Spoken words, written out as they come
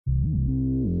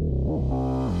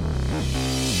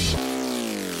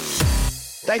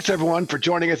Thanks, everyone, for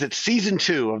joining us at Season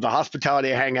 2 of the Hospitality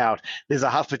Hangout. This is a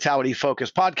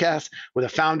hospitality-focused podcast where the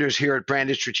founders here at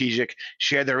Branded Strategic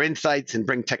share their insights and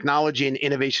bring technology and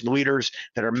innovation leaders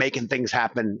that are making things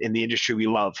happen in the industry we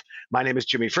love. My name is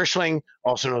Jimmy Frischling,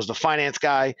 also known as the Finance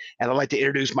Guy, and I'd like to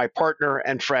introduce my partner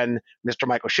and friend, Mr.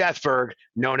 Michael Schatzberg,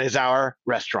 known as our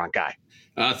Restaurant Guy.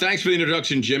 Thanks for the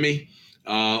introduction, Jimmy.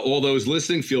 All those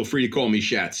listening, feel free to call me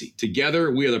Shatsy.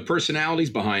 Together, we are the personalities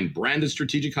behind Branded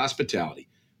Strategic Hospitality.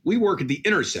 We work at the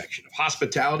intersection of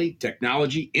hospitality,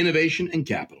 technology, innovation, and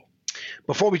capital.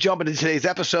 Before we jump into today's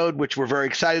episode, which we're very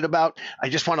excited about, I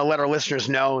just want to let our listeners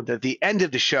know that at the end of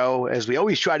the show, as we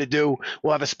always try to do,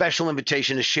 we'll have a special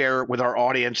invitation to share with our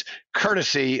audience,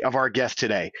 courtesy of our guest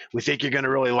today. We think you're going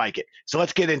to really like it. So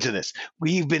let's get into this.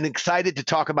 We've been excited to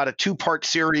talk about a two-part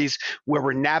series where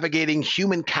we're navigating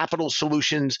human capital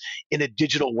solutions in a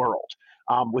digital world.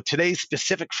 With today's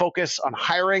specific focus on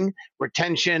hiring,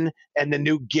 retention, and the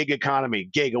new gig economy.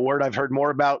 Gig, a word I've heard more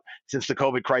about since the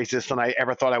COVID crisis than I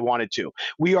ever thought I wanted to.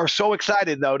 We are so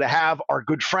excited, though, to have our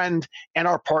good friend and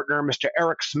our partner, Mr.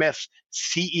 Eric Smith,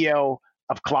 CEO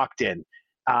of Clockedin.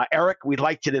 Eric, we'd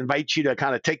like to invite you to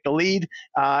kind of take the lead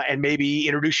and maybe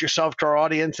introduce yourself to our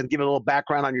audience and give a little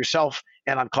background on yourself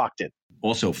and on Clockedin.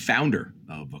 Also founder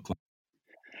of Clockedin.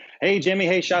 Hey, Jimmy.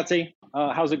 Hey, Shatsy.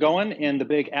 How's it going in the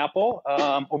Big Apple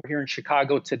over here in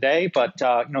Chicago today? But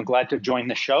glad to join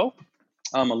the show.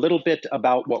 A little bit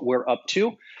about what we're up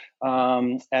to.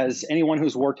 As anyone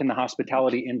who's worked in the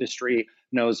hospitality industry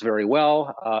knows very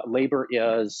well, labor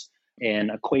is an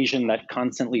equation that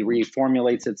constantly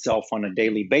reformulates itself on a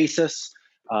daily basis.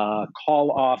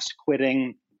 Call-offs,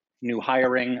 quitting, new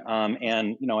hiring,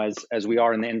 and as we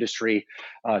are in the industry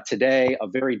today, a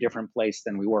very different place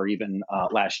than we were even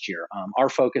last year. Our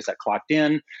focus at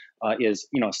Clockedin is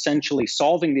essentially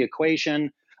solving the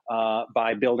equation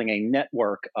by building a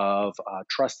network of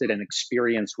trusted and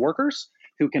experienced workers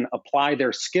who can apply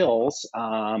their skills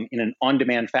in an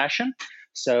on-demand fashion.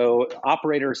 So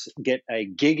operators get a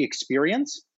gig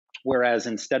experience, whereas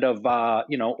instead of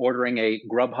ordering a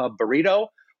Grubhub burrito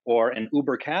or an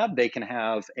Uber cab, they can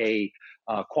have a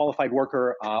qualified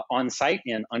worker on site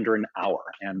in under an hour.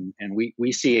 And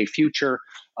we see a future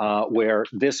where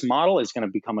this model is going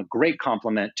to become a great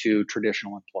complement to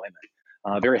traditional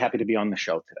employment. Very happy to be on the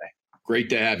show today. Great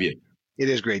to have you. It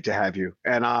is great to have you.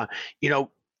 And,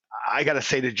 I got to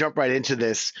say, to jump right into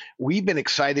this, we've been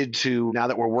excited to, now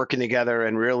that we're working together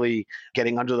and really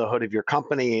getting under the hood of your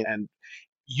company, and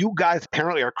you guys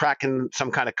apparently are cracking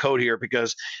some kind of code here,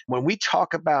 because when we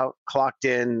talk about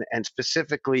Clockedin and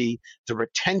specifically the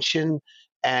retention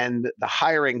and the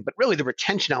hiring, but really the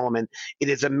retention element, it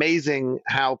is amazing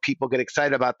how people get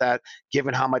excited about that,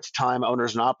 given how much time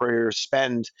owners and operators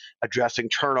spend addressing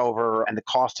turnover and the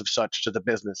cost of such to the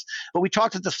business. But we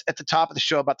talked at the top of the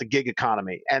show about the gig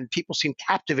economy, and people seem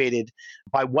captivated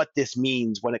by what this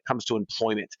means when it comes to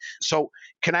employment. So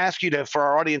can I ask you to, for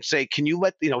our audience, can you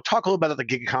talk a little bit about the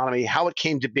gig economy, how it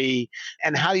came to be,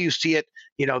 and how do you see it,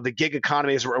 the gig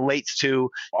economy as it relates to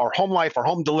our home life, our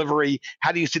home delivery?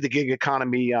 How do you see the gig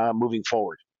economy moving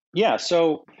forward? Yeah,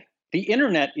 so the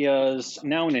internet is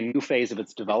now in a new phase of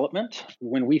its development.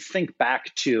 When we think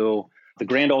back to the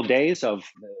grand old days of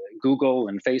Google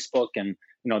and Facebook and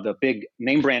the big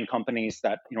name brand companies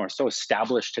that are so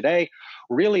established today,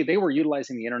 really they were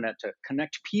utilizing the internet to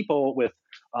connect people with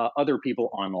other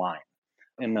people online.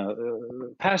 In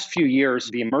the past few years,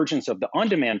 the emergence of the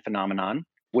on-demand phenomenon,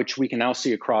 which we can now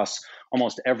see across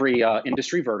almost every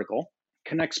industry vertical,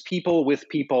 connects people with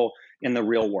people in the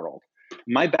real world.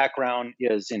 My background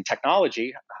is in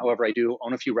technology. However, I do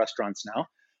own a few restaurants now.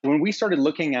 When we started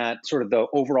looking at sort of the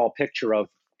overall picture of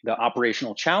the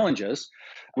operational challenges,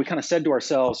 we kind of said to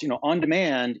ourselves, on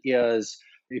demand is,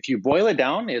 if you boil it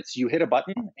down, it's you hit a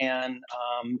button and,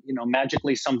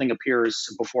 magically something appears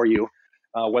before you,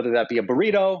 whether that be a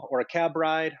burrito or a cab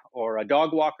ride or a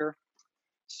dog walker.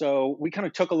 So we kind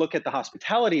of took a look at the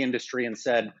hospitality industry and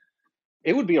said,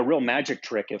 it would be a real magic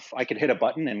trick if I could hit a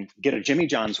button and get a Jimmy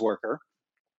John's worker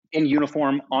in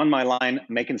uniform on my line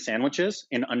making sandwiches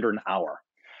in under an hour.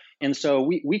 And so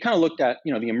we kind of looked at,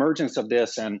 the emergence of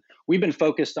this, and we've been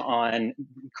focused on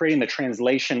creating the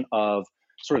translation of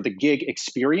sort of the gig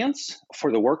experience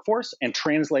for the workforce and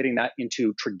translating that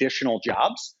into traditional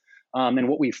jobs. And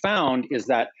what we found is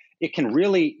that it can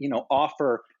really,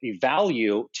 offer a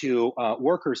value to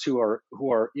workers who are,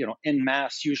 en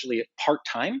masse, usually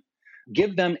part-time,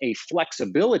 give them a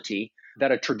flexibility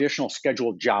that a traditional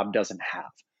scheduled job doesn't have.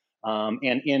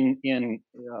 And in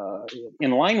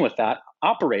line with that,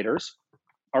 operators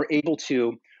are able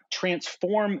to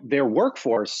transform their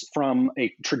workforce from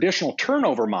a traditional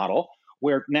turnover model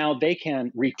where now they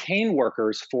can retain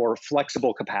workers for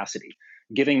flexible capacity,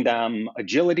 giving them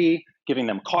agility, giving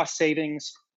them cost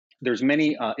savings. There's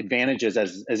many advantages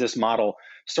as this model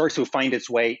starts to find its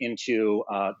way into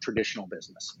traditional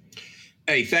business.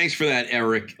 Hey, thanks for that,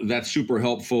 Eric. That's super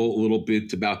helpful. A little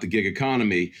bit about the gig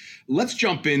economy. Let's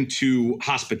jump into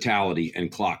hospitality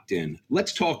and Clockedin.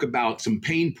 Let's talk about some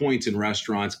pain points in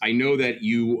restaurants. I know that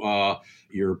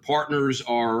your partners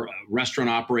are restaurant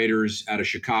operators out of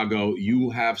Chicago. You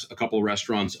have a couple of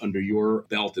restaurants under your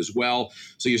belt as well.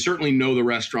 So you certainly know the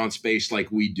restaurant space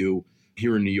like we do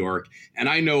here in New York. And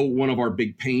I know one of our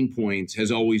big pain points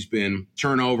has always been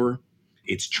turnover.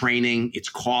 It's training, it's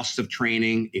cost of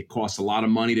training. It costs a lot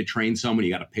of money to train someone.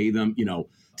 You got to pay them.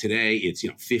 Today it's,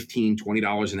 $15,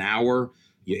 $20 an hour.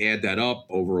 You add that up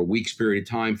over a week's period of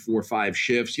time, 4 or 5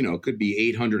 shifts, it could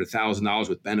be $800, $1,000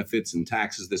 with benefits and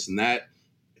taxes, this and that.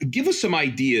 Give us some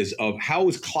ideas of how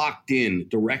is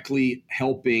Clockedin directly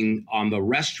helping on the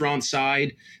restaurant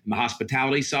side and the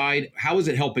hospitality side? How is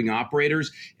it helping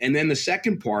operators? And then the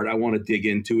second part I want to dig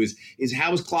into is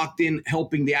how is Clockedin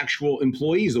helping the actual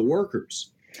employees, the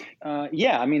workers?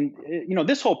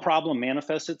 This whole problem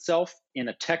manifests itself in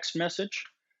a text message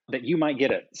that you might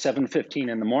get at 7:15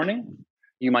 in the morning.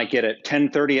 You might get at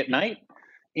 10:30 at night.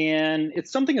 And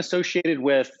it's something associated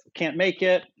with can't make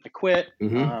it, I quit,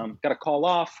 got to call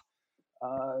off.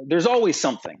 There's always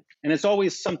something, and it's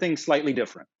always something slightly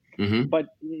different. But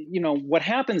what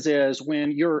happens is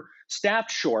when you're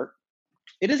staffed short,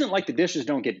 it isn't like the dishes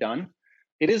don't get done.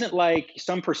 It isn't like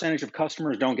some percentage of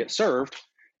customers don't get served.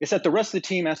 It's that the rest of the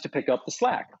team has to pick up the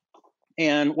slack.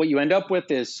 And what you end up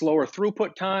with is slower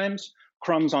throughput times,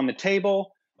 crumbs on the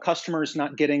table, customers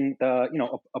not getting the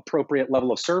appropriate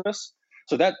level of service.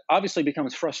 So that obviously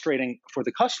becomes frustrating for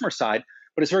the customer side,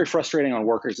 but it's very frustrating on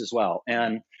workers as well.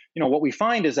 And what we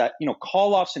find is that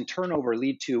call-offs and turnover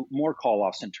lead to more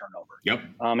call-offs and turnover. Yep.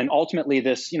 And ultimately,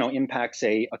 this impacts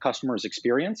a customer's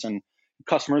experience, and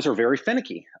customers are very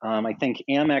finicky. I think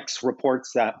Amex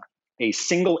reports that a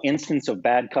single instance of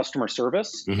bad customer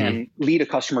service can lead a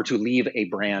customer to leave a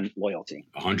brand loyalty.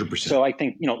 100%. So I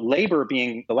think labor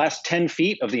being the last 10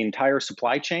 feet of the entire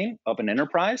supply chain of an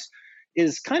enterprise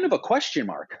is kind of a question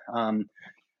mark.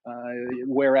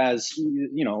 Whereas,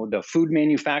 the food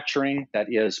manufacturing that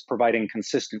is providing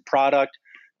consistent product,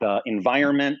 the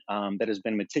environment that has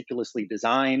been meticulously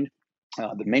designed,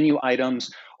 the menu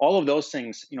items, all of those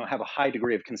things, have a high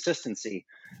degree of consistency.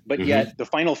 But yet the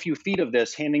final few feet of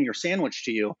this, handing your sandwich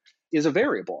to you, is a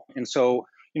variable. And so,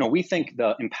 we think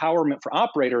the empowerment for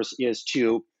operators is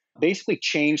to basically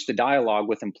change the dialogue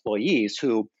with employees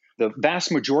who the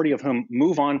vast majority of whom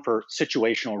move on for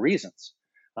situational reasons.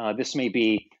 This may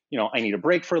be, I need a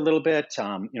break for a little bit,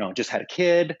 just had a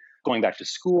kid, going back to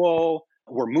school,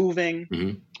 we're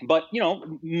moving. But,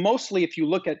 mostly if you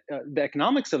look at the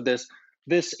economics of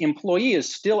this employee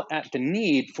is still at the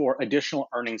need for additional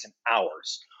earnings and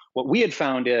hours. What we had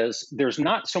found is there's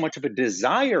not so much of a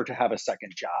desire to have a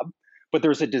second job, but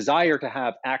there's a desire to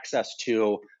have access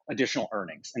to additional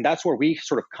earnings. And that's where we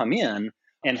sort of come in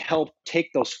and help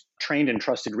take those trained and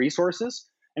trusted resources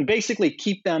and basically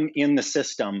keep them in the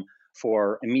system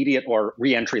for immediate or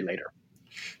reentry later.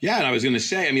 Yeah, and I was going to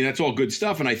say, that's all good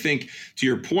stuff. And I think to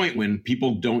your point, when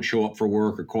people don't show up for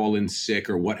work or call in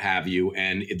sick or what have you,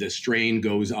 and the strain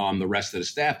goes on the rest of the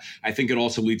staff, I think it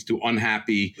also leads to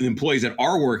unhappy employees that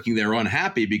are working there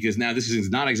unhappy because now this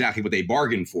is not exactly what they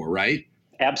bargained for, right?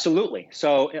 Absolutely.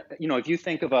 So, if you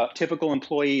think of a typical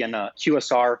employee in a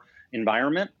QSR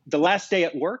environment, the last day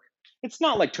at work, it's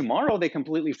not like tomorrow they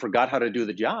completely forgot how to do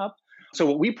the job. So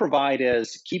what we provide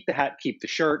is keep the hat, keep the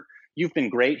shirt. You've been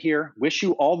great here. Wish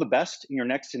you all the best in your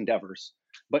next endeavors.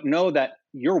 But know that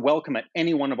you're welcome at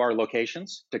any one of our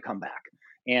locations to come back.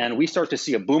 And we start to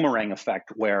see a boomerang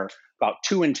effect where about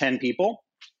 2 in 10 people,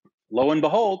 lo and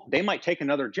behold, they might take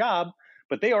another job,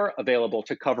 but they are available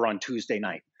to cover on Tuesday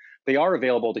night. They are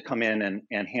available to come in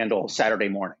and handle Saturday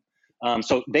morning.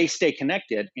 So they stay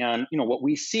connected. And what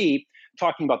we see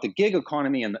talking about the gig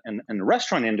economy and the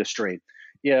restaurant industry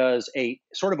is a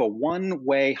sort of a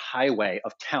one-way highway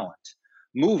of talent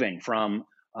moving from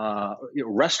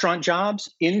restaurant jobs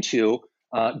into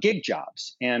gig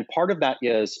jobs. And part of that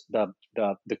is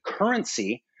the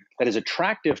currency that is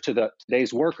attractive to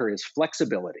today's worker is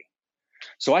flexibility.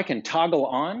 So I can toggle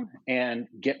on and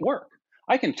get work.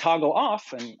 I can toggle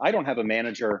off and I don't have a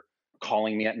manager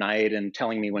calling me at night and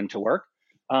telling me when to work.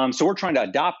 So we're trying to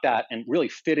adopt that and really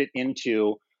fit it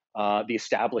into the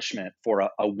establishment for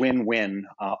a win-win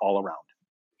all around.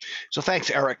 So thanks,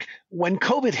 Eric. When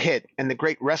COVID hit and the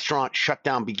great restaurant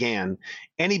shutdown began,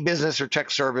 any business or tech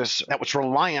service that was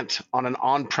reliant on an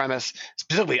on-premise,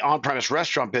 specifically on-premise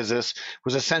restaurant business,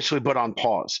 was essentially put on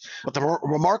pause. But the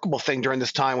remarkable thing during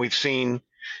this time we've seen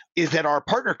is that our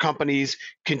partner companies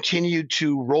continued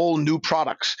to roll new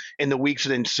products in the weeks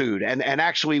that ensued. And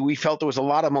actually, we felt there was a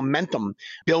lot of momentum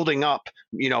building up,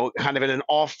 kind of in an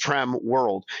off-prem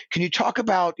world. Can you talk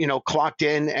about,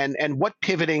 Clockedin and what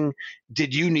pivoting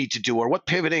did you need to do, or what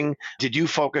pivoting did you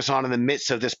focus on in the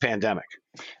midst of this pandemic?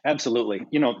 Absolutely.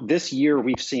 This year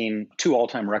we've seen two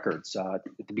all-time records. At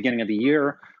the beginning of the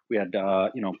year, we had,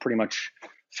 pretty much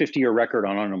 50-year record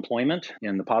on unemployment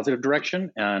in the positive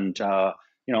direction. And,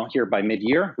 here by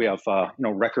mid-year, we have,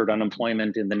 record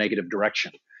unemployment in the negative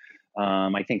direction.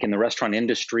 I think in the restaurant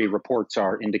industry, reports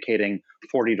are indicating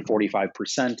 40 to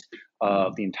 45%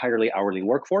 of the entirely hourly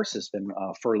workforce has been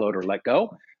furloughed or let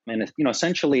go. And,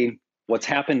 essentially what's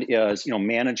happened is,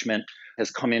 management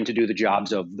has come in to do the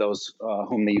jobs of those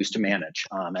whom they used to manage.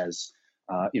 As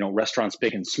restaurants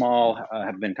big and small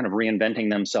have been kind of reinventing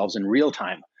themselves in real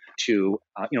time to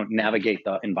navigate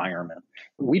the environment.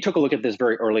 We took a look at this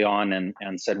very early on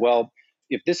and said, well,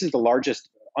 if this is the largest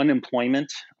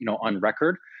unemployment on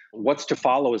record, what's to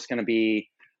follow is going to be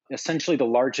essentially the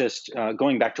largest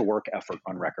going back to work effort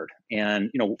on record. And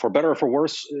for better or for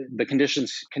worse, the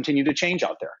conditions continue to change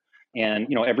out there. And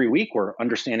every week we're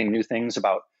understanding new things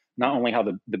about not only how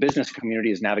the business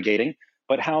community is navigating,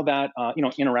 but how that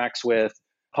interacts with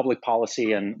public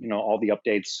policy and all the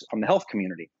updates from the health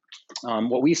community.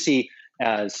 What we see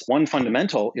as one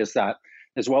fundamental is that,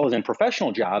 as well as in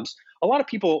professional jobs, a lot of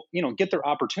people get their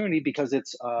opportunity because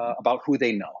it's about who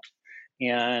they know.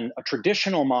 And a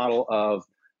traditional model of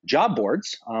job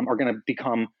boards are going to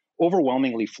become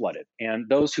overwhelmingly flooded. And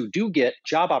those who do get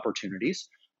job opportunities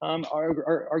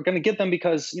are going to get them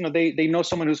because they know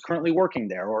someone who's currently working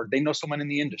there, or they know someone in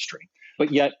the industry.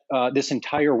 But yet this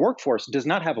entire workforce does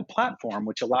not have a platform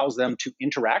which allows them to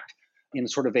interact in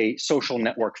sort of a social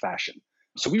network fashion.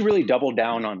 So we really doubled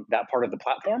down on that part of the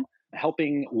platform,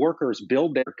 helping workers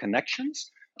build their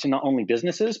connections to not only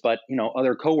businesses, but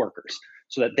other coworkers,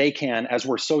 so that they can, as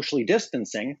we're socially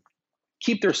distancing,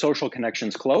 keep their social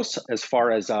connections close as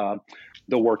far as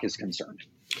the work is concerned.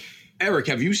 Eric,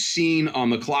 have you seen on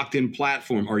the Clockedin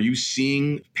platform, are you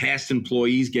seeing past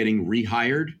employees getting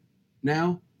rehired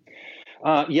now?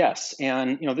 Yes.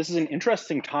 And, this is an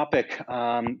interesting topic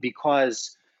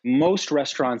because most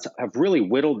restaurants have really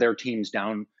whittled their teams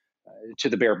down to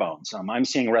the bare bones. I'm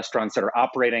seeing restaurants that are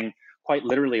operating quite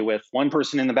literally with one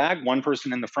person in the back, one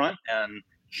person in the front, and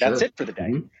that's it for the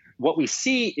day. Mm-hmm. What we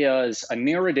see is a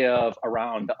narrative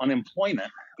around the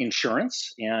unemployment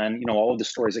insurance and, all of the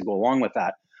stories that go along with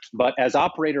that. But as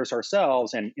operators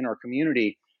ourselves and in our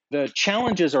community, the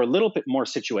challenges are a little bit more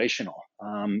situational.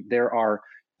 There are,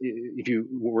 if you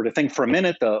were to think for a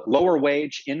minute, the lower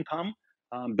wage income,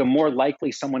 the more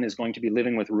likely someone is going to be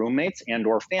living with roommates and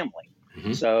or family.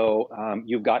 Mm-hmm. So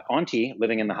you've got auntie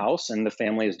living in the house and the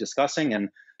family is discussing and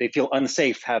they feel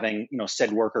unsafe having,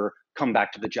 said worker come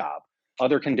back to the job.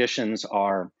 Other conditions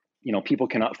are, people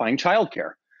cannot find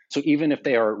childcare. So even if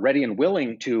they are ready and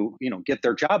willing to, get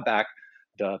their job back,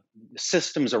 the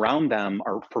systems around them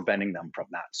are preventing them from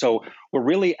that. So we're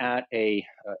really at a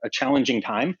challenging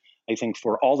time, I think,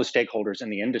 for all the stakeholders in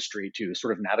the industry to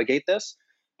sort of navigate this.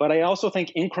 But I also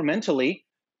think incrementally,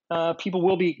 people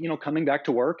will be, coming back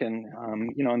to work, and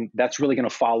and that's really going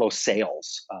to follow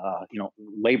sales.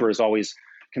 Labor is always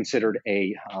considered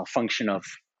a function of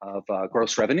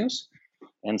gross revenues,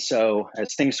 and so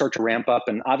as things start to ramp up,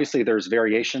 and obviously there's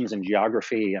variations in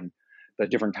geography and the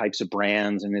different types of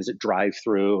brands, and is it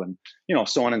drive-through, and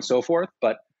so on and so forth.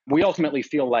 But we ultimately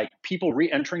feel like people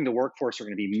re-entering the workforce are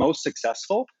going to be most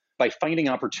successful by finding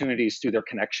opportunities through their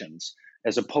connections,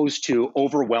 as opposed to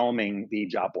overwhelming the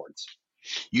job boards.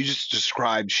 You just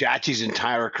described Schatz's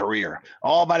entire career.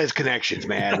 All about his connections,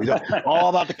 man. All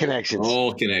about the connections.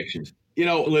 All connections.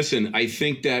 Listen, I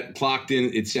think that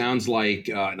Clockedin, it sounds like,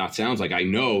 not sounds like, I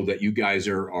know that you guys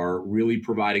are really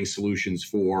providing solutions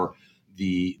for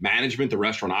the management, the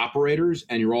restaurant operators,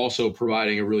 and you're also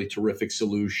providing a really terrific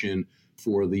solution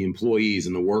for the employees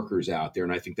and the workers out there.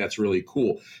 And I think that's really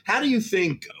cool. How do you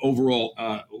think overall,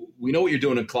 we know what you're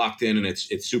doing at Clockedin, and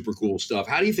it's super cool stuff.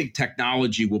 How do you think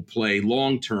technology will play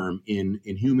long-term in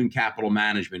human capital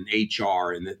management,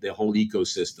 HR, and the whole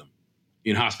ecosystem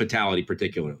in hospitality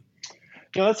particularly?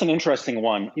 That's an interesting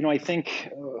one. I think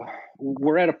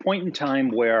we're at a point in time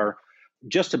where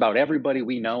just about everybody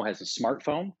we know has a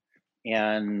smartphone,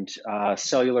 and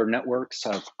cellular networks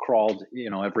have crawled,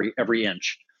 every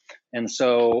inch. And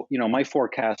so, my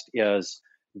forecast is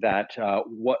that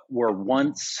what were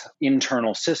once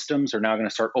internal systems are now going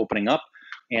to start opening up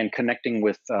and connecting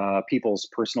with people's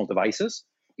personal devices.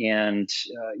 And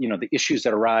the issues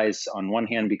that arise on one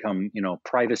hand become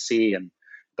privacy and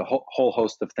the whole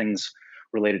host of things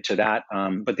related to that.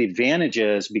 But the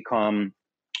advantages become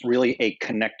really a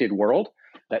connected world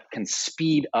that can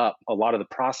speed up a lot of the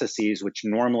processes which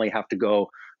normally have to go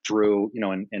through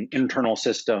an internal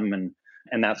system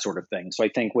and that sort of thing. So I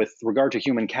think with regard to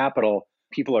human capital,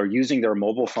 people are using their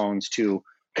mobile phones to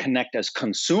connect as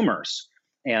consumers,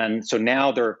 and so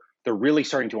now they're really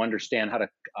starting to understand how to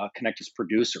connect as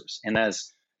producers and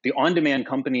as the on-demand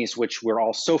companies, which we're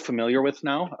all so familiar with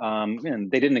now,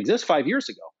 and they didn't exist 5 years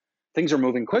ago. Things are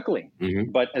moving quickly,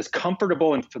 but as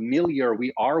comfortable and familiar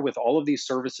we are with all of these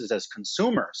services as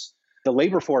consumers, the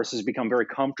labor force has become very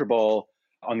comfortable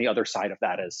on the other side of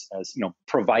that as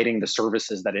providing the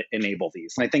services that enable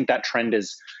these. And I think that trend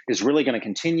is really going to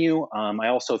continue. I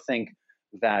also think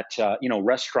that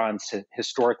restaurants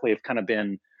historically have kind of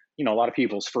been a lot of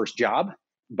people's first job,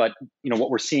 but what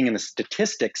we're seeing in the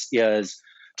statistics is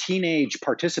teenage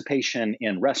participation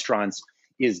in restaurants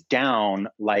is down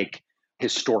like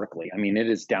historically. I mean, it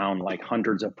is down like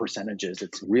hundreds of percentages.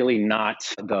 It's really not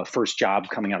the first job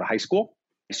coming out of high school.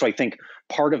 So I think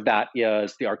part of that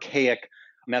is the archaic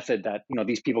method that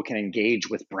these people can engage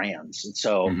with brands. And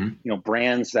so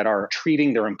brands that are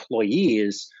treating their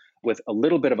employees with a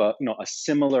little bit of a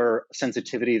similar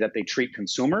sensitivity that they treat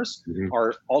consumers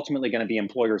are ultimately going to be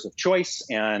employers of choice,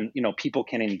 and people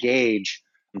can engage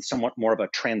in somewhat more of a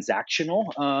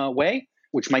transactional way,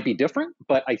 which might be different,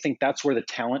 but I think that's where the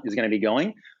talent is going to be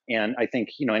going. And I think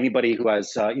anybody who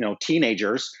has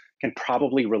teenagers can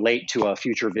probably relate to a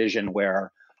future vision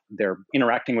where they're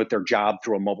interacting with their job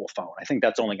through a mobile phone. I think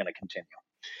that's only going to continue.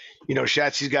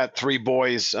 Shatsy's got three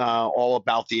boys, all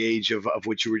about the age of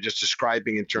which you were just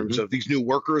describing in terms of these new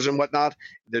workers and whatnot.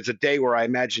 There's a day where I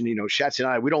imagine, Shatsy and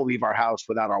I, we don't leave our house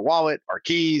without our wallet, our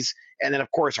keys, and then,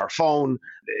 of course, our phone.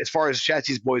 As far as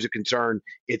Shatsy's boys are concerned,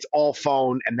 it's all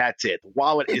phone, and that's it. The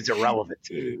wallet is irrelevant.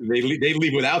 They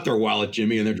leave without their wallet,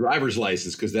 Jimmy, and their driver's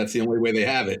license, because that's the only way they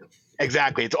have it.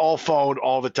 Exactly. It's all phone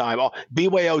all the time.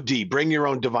 BYOD, bring your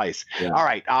own device. Yeah. All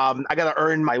right. I got to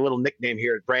earn my little nickname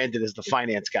here. Brandon is the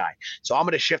finance guy. So I'm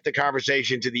going to shift the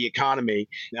conversation to the economy.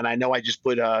 And I know I just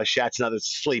put Shatz and others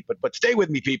to sleep, but stay with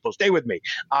me, people. Stay with me.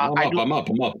 I'm up.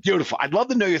 Beautiful. I'd love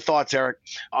to know your thoughts, Eric,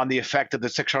 on the effect of the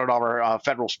 $600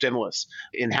 federal stimulus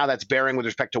and how that's bearing with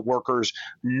respect to workers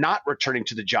not returning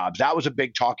to the jobs. That was a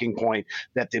big talking point,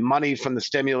 that the money from the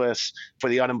stimulus for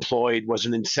the unemployed was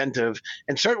an incentive.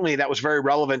 And certainly that was very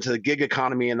relevant to the gig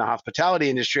economy and the hospitality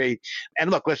industry. And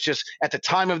look, at the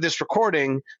time of this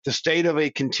recording, the state of a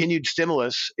continued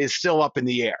stimulus is still up in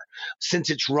the air. Since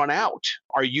it's run out,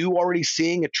 are you already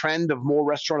seeing a trend of more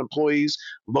restaurant employees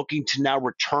looking to now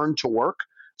return to work?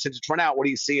 Since it's run out, what are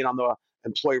you seeing on the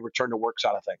employee return to work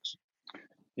side of things?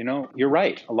 You're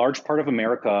right. A large part of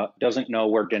America doesn't know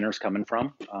where dinner's coming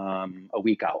from a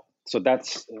week out. So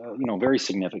that's, very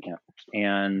significant.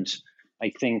 And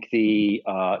I think the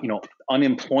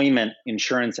unemployment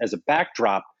insurance as a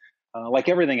backdrop, like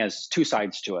everything, has two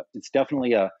sides to it. It's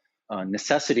definitely a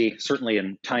necessity, certainly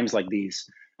in times like these.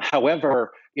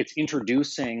 However, it's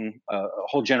introducing a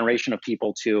whole generation of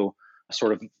people to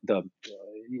sort of the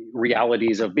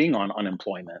realities of being on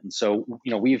unemployment. And so,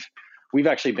 we've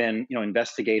actually been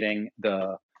investigating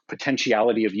the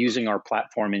potentiality of using our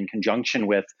platform in conjunction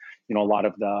with a lot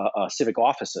of the civic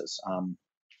offices.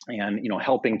 And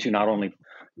helping to not only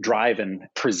drive and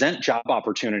present job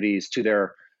opportunities to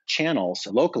their channels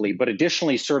locally, but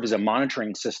additionally serve as a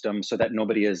monitoring system so that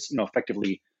nobody is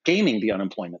effectively gaming the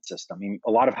unemployment system. I mean, a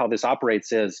lot of how this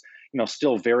operates is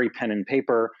still very pen and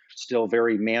paper, still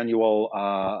very manual,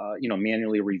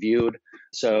 manually reviewed.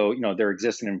 So there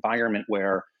exists an environment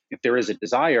where if there is a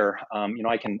desire,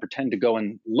 I can pretend to go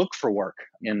and look for work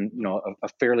in a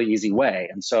fairly easy way.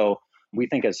 And so we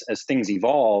think as things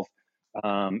evolve,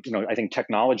 I think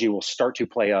technology will start to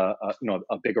play a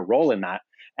bigger role in that.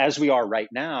 As we are right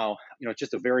now, it's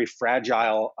just a very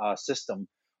fragile system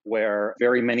where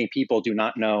very many people do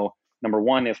not know, number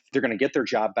one, if they're going to get their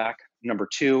job back. Number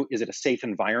two, is it a safe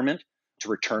environment to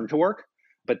return to work?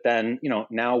 But then,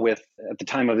 now at the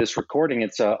time of this recording,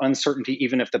 it's uncertainty,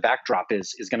 even if the backdrop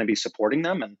is going to be supporting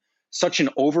them, and such an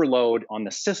overload on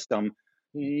the system.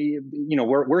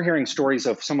 We're hearing stories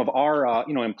of some of our,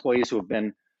 employees who have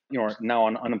been now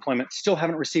on unemployment, still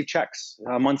haven't received checks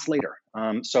months later.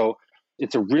 So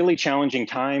it's a really challenging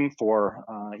time for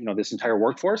this entire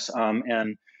workforce,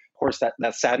 and of course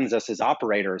that saddens us as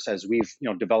operators, as we've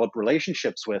developed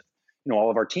relationships with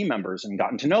all of our team members and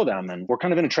gotten to know them. And we're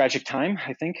kind of in a tragic time,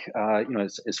 I think,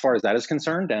 as far as that is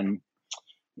concerned. And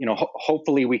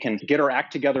hopefully we can get our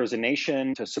act together as a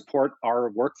nation to support our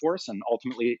workforce. And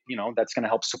ultimately, that's going to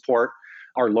help support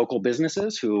our local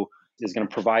businesses, who is going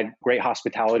to provide great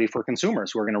hospitality for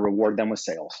consumers who are going to reward them with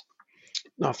sales.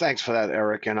 No, thanks for that,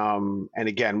 Eric. And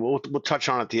again, we'll touch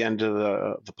on at the end of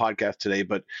the podcast today,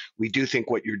 but we do think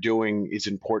what you're doing is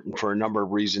important for a number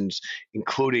of reasons,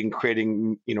 including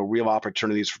creating real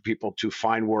opportunities for people to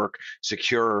find work,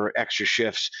 secure extra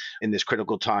shifts in this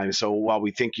critical time. So while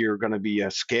we think you're going to be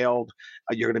scaled,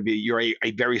 you're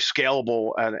a very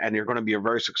scalable and you're going to be a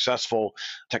very successful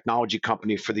technology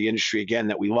company for the industry again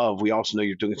that we love. We also know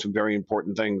you're doing some very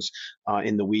important things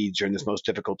in the weeds during this most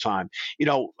difficult time.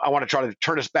 I want to try to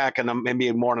turn us back and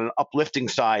maybe more on an uplifting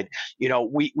side.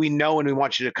 We know, and we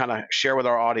want you to kind of share with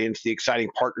our audience the exciting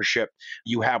partnership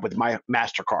you have with my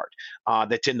MasterCard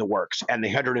that's in the works, and the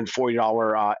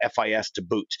 $140 FIS to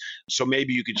boot. So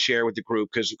maybe you could share with the group,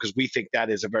 because we think that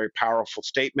is a very powerful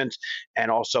statement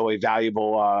and also a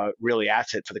valuable really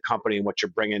asset for the company and what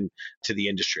you're bringing to the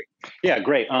industry. Yeah,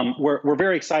 great. We're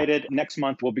very excited. Next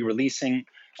month we'll be releasing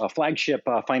a flagship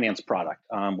finance product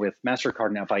with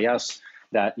MasterCard and FIS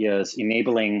that is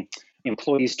enabling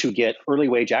employees to get early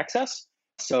wage access.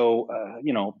 So,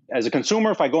 as a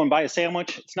consumer, if I go and buy a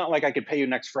sandwich, it's not like I could pay you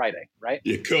next Friday, right?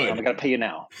 You could. I got to pay you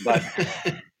now. But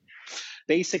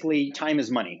basically, time is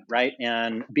money, right?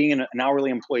 And being an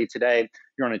hourly employee today,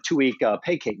 you're on a 2-week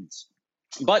pay cadence.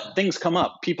 But things come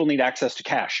up. People need access to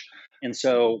cash. And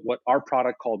so what our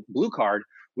product called Blue Card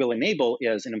will enable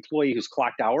is an employee who's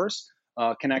clocked hours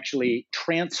can actually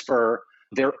transfer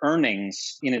their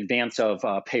earnings in advance of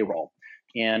payroll.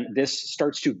 And this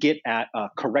starts to get at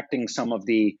correcting some of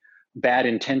the bad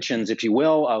intentions, if you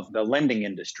will, of the lending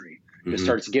industry. Mm-hmm. It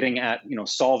starts getting at,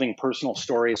 solving personal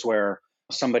stories where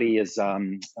somebody is,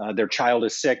 their child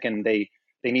is sick and they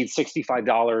need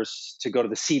 $65 to go to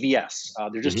the CVS.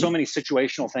 There's just so many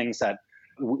situational things that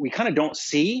we kind of don't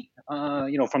see,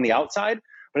 from the outside.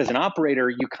 But as an operator,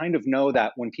 you kind of know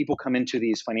that when people come into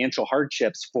these financial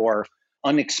hardships for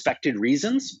unexpected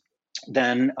reasons,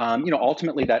 then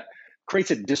ultimately that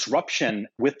creates a disruption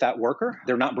with that worker.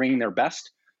 They're not bringing their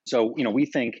best. So we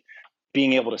think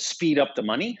being able to speed up the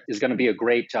money is going to be a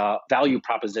great value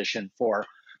proposition for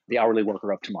the hourly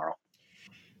worker of tomorrow.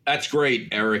 That's great,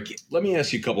 Eric. Let me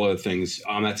ask you a couple other things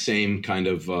on that same kind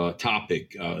of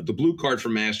topic. The Blue Card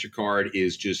from MasterCard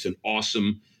is just an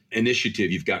awesome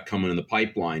initiative you've got coming in the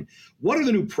pipeline. What are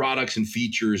the new products and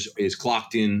features is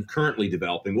Clockedin currently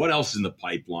developing? What else is in the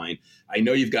pipeline? I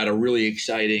know you've got a really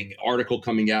exciting article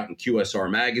coming out in QSR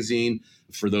Magazine.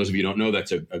 For those of you who don't know,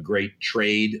 that's a great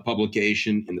trade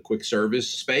publication in the quick service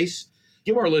space.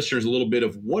 Give our listeners a little bit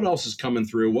of what else is coming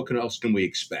through. What else can we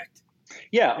expect?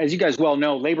 Yeah, as you guys well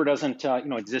know, labor doesn't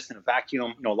exist in a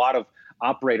vacuum. A lot of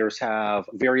operators have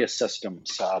various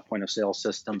systems, point of sale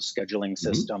systems, scheduling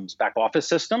systems, back office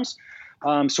systems.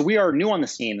 So we are new on the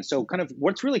scene. So kind of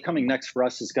what's really coming next for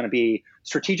us is going to be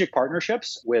strategic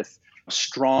partnerships with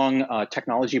strong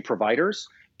technology providers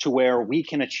to where we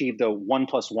can achieve the 1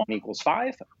 + 1 =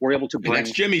 5. We're able to bring... That's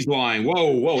Jimmy's line.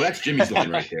 Whoa, that's Jimmy's line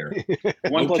right there.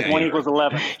 1 + 1 =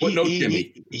 11.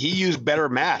 Jimmy. He used better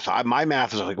math. My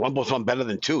math is like 1 + 1 better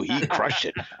than 2. He crushed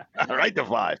it. Right to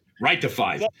 5. Right to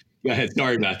 5. Go ahead.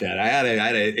 Sorry about that. I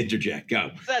had to interject. Go.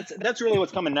 That's really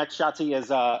what's coming next, Schatzi,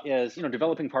 is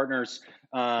developing partners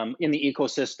in the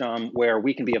ecosystem where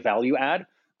we can be a value add,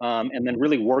 and then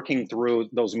really working through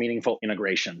those meaningful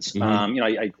integrations.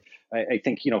 I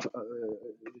think in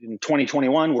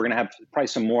 2021 we're going to have probably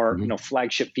some more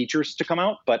flagship features to come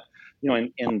out, but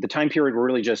in the time period we're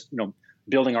really just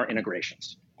building our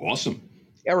integrations. Awesome.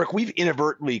 Eric, we've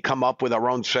inadvertently come up with our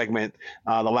own segment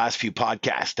the last few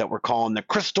podcasts that we're calling the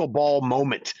crystal ball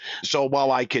moment. So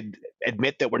while I could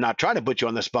admit that we're not trying to put you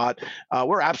on the spot,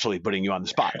 we're absolutely putting you on the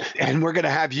spot. And we're going to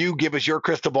have you give us your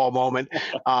crystal ball moment.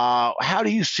 How do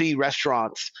you see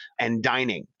restaurants and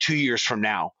dining 2 years from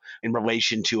now in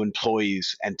relation to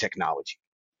employees and technology?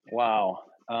 Wow.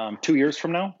 2 years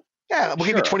from now? Yeah, we'll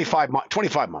give you 25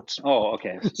 months. Oh,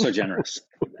 okay. So generous.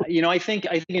 I think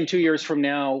in 2 years from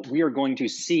now, we are going to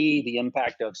see the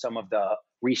impact of some of the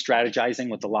re-strategizing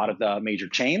with a lot of the major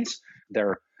chains.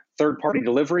 Their third-party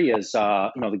delivery is,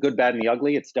 the good, bad, and the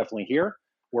ugly. It's definitely here.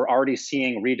 We're already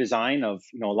seeing redesign of,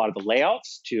 a lot of the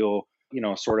layouts to,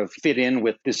 sort of fit in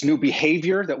with this new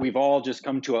behavior that we've all just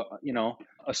come to,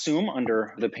 assume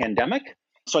under the pandemic.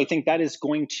 So I think that is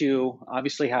going to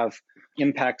obviously have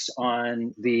impacts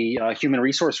on the human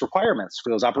resource requirements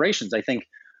for those operations. I think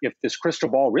if this crystal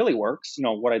ball really works,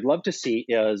 what I'd love to see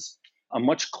is a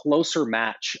much closer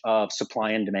match of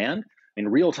supply and demand in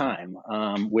real time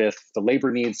with the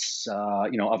labor needs,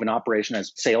 of an operation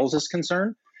as sales is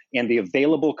concerned, and the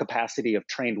available capacity of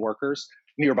trained workers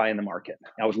nearby in the market.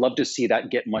 I would love to see that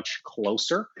get much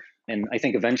closer. And I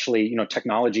think eventually,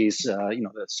 technologies,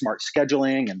 the smart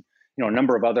scheduling and, a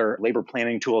number of other labor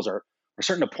planning tools are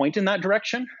starting to point in that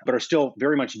direction, but are still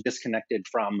very much disconnected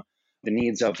from the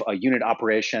needs of a unit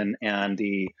operation and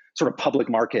the sort of public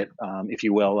market, if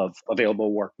you will, of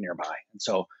available work nearby. And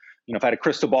so, if I had a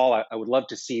crystal ball, I would love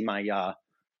to see my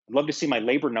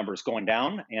labor numbers going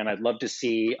down, and I'd love to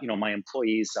see my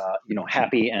employees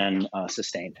happy and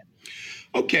sustained.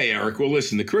 Okay, Eric. Well,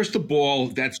 listen, the crystal ball,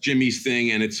 that's Jimmy's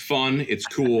thing, and it's fun. It's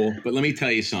cool. But let me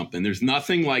tell you something. There's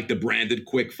nothing like the branded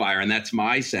quickfire, and that's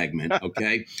my segment,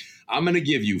 okay? I'm going to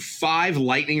give you 5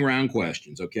 lightning round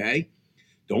questions, okay?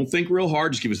 Don't think real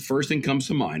hard. Just give us the first thing comes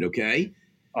to mind, okay?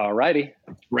 All righty.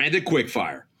 Branded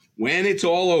quickfire. When it's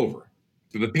all over,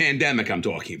 for the pandemic I'm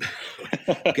talking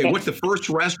about. Okay, what's the first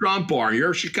restaurant bar?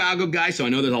 You're a Chicago guy, so I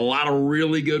know there's a lot of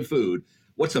really good food.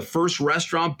 What's the first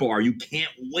restaurant bar you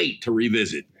can't wait to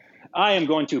revisit? I am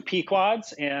going to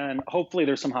Pequod's, and hopefully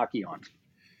there's some hockey on.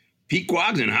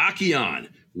 Pequod's and hockey on.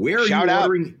 Where are Shout you out.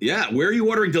 ordering? Yeah, where are you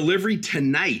ordering delivery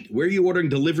tonight? Where are you ordering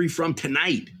delivery from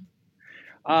tonight?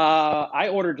 I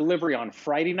order delivery on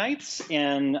Friday nights,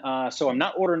 and so I'm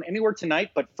not ordering anywhere tonight.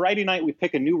 But Friday night we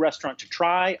pick a new restaurant to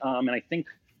try, and I think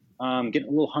I'm getting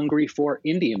a little hungry for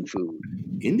Indian food.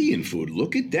 Indian food.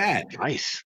 Look at that.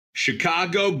 Nice.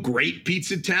 Chicago, great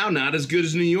pizza town. Not as good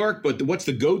as New York, but what's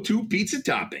the go-to pizza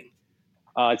topping?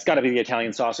 It's got to be the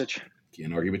Italian sausage.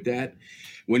 Can't argue with that.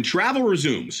 When travel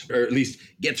resumes, or at least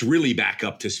gets really back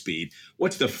up to speed,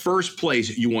 what's the first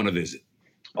place you want to visit?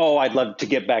 Oh, I'd love to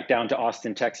get back down to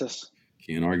Austin, Texas.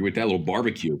 Can't argue with that. Little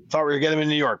barbecue. Thought we were getting him in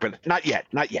New York, but not yet.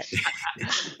 Not yet.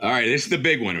 All right, this is the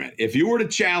big one, man. If you were to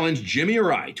challenge Jimmy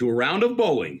or I to a round of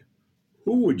bowling,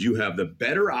 who would you have the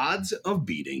better odds of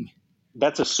beating?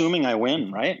 That's assuming I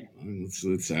win, right? We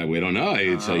don't know.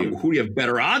 Who do you have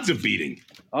better odds of beating?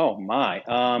 Oh my!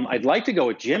 I'd like to go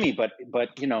with Jimmy, but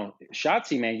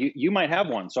Schatzy, man, you might have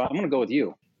one, so I'm going to go with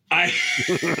you. By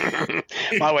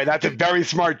the way, that's a very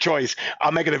smart choice.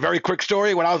 I'll make it a very quick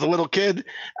story. When I was a little kid,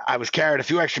 I was carrying a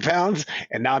few extra pounds,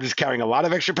 and now I'm just carrying a lot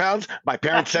of extra pounds. My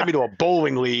parents sent me to a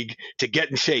bowling league to get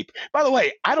in shape. By the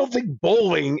way, I don't think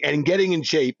bowling and getting in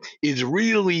shape is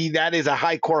a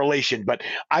high correlation, but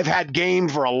I've had game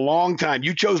for a long time.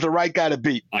 You chose the right guy to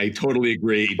beat. I totally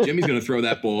agree. Jimmy's going to throw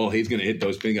that ball. He's going to hit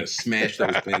those pins. He's going to smash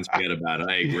those pins. Forget about it.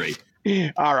 I agree.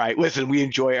 All right. Listen, we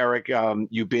enjoy, Eric,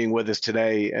 you being with us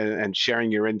today and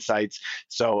sharing your insights.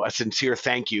 So a sincere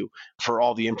thank you for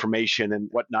all the information and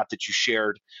whatnot that you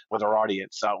shared with our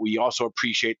audience. We also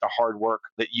appreciate the hard work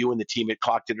that you and the team at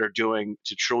Clockedin are doing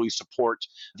to truly support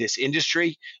this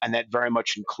industry. And that very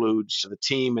much includes the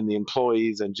team and the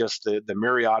employees and just the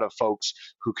myriad of folks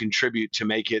who contribute to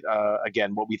make it,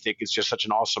 again, what we think is just such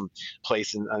an awesome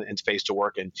place and space to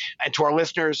work in. And to our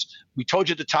listeners, we told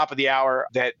you at the top of the hour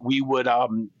that we would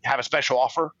have a special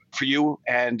offer for you,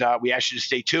 and we ask you to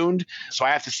stay tuned. So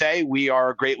I have to say, we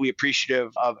are greatly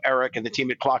appreciative of Eric and the team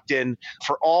at Clockedin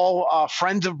for all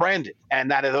friends of Branded,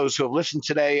 and that are those who have listened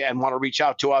today and want to reach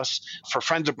out to us. For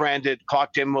friends of Branded,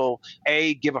 Clockedin will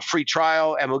give a free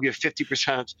trial, and we'll give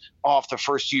 50% off the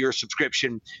first year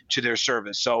subscription to their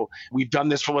service. So we've done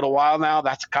this for a little while now.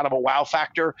 That's kind of a wow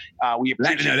factor. We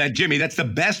appreciate that, Jimmy. That's the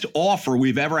best offer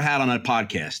we've ever had on a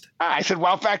podcast. I said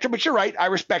wow factor, but you're right. I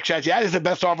respect Shaz. That is the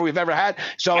best offer we've ever had.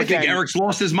 So I think Eric's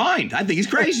lost his mind. I think he's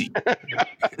crazy.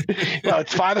 Well,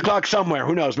 it's 5 o'clock somewhere.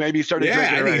 Who knows? Maybe he started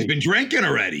drinking already. I think he's been drinking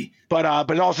already. But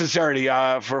in all sincerity,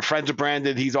 for friends of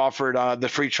Branded, he's offered the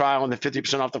free trial and the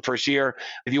 50% off the first year.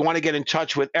 If you want to get in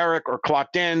touch with Eric or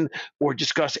Clockedin or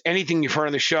discuss anything you've heard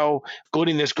on the show,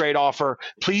 including this great offer,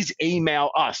 please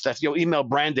email us. You'll email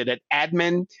Branded at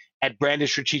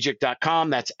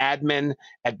admin@brandedstrategic.com. That's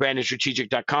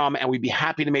admin@brandedstrategic.com. And we'd be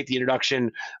happy to make the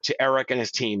introduction to Eric and his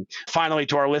team. Finally,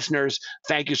 to our listeners,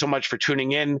 thank you so much for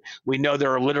tuning in. We know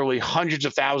there are literally hundreds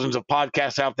of thousands of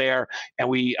podcasts out there, and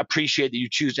we appreciate that you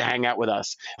choose to hang out with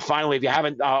us. Finally, if you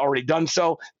haven't already done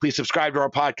so, please subscribe to our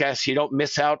podcast so you don't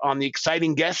miss out on the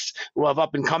exciting guests we'll have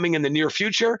up and coming in the near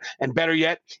future. And better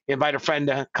yet, invite a friend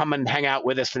to come and hang out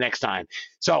with us the next time.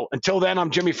 So until then, I'm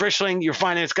Jimmy Frischling, your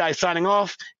finance guy, signing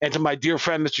off. And to my dear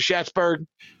friend, Mr. Schatzberg.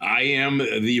 I am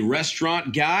the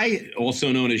restaurant guy,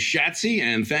 also known as Shatsy,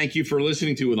 and thank you for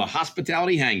listening to the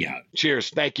Hospitality Hangout.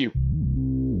 Cheers. Thank you.